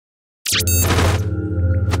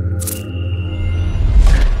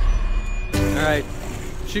All right,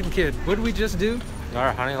 Shooting Kid, what did we just do?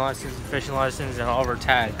 Our hunting license, fishing license, and all of our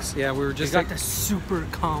tags. Yeah, we were just got the super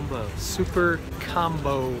combo. Super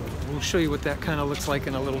combo. We'll show you what that kind of looks like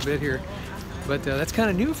in a little bit here. But that's kind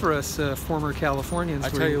of new for us former Californians. I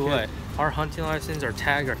tell you what, our hunting license, our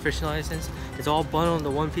tag, our fishing license, it's all bundled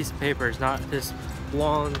into one piece of paper. It's not this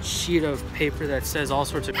long sheet of paper that says all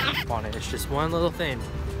sorts of on it. It's just one little thing.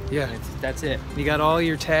 Yeah, that's it. You got all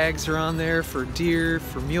your tags are on there for deer,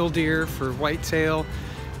 for mule deer, for whitetail,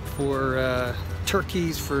 for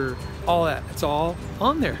turkeys, for all that. It's all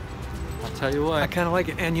on there. I'll tell you what. I kind of like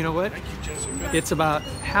it. And you know what? It's about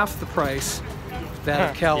half the price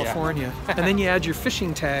that of California. And then you add your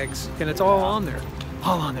fishing tags, and it's all on there.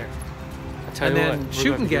 All on there. I'll tell you what.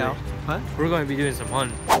 Shooting Gal. What? We're going to be doing some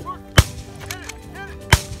hunting.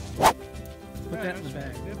 Put that in the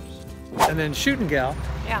bag. And then Shooting Gal.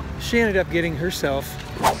 Yeah. She ended up getting herself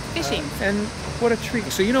Fishing. And what a treat.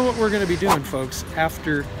 So you know what we're going to be doing, folks,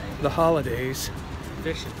 after the holidays?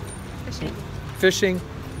 Fishing. Fishing. Fishing.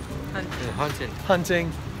 Hunting.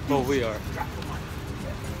 Hunting. Well, we are.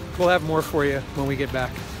 We'll have more for you when we get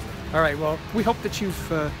back. All right, well, we hope that you've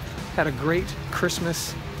had a great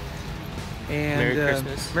Christmas. And Merry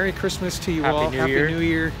Christmas. Merry Christmas to you Happy all. New Happy Year. New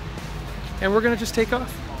Year. And we're going to just take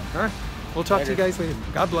off. All right. We'll talk to you guys later.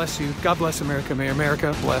 God bless you. God bless America. May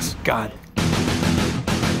America bless God.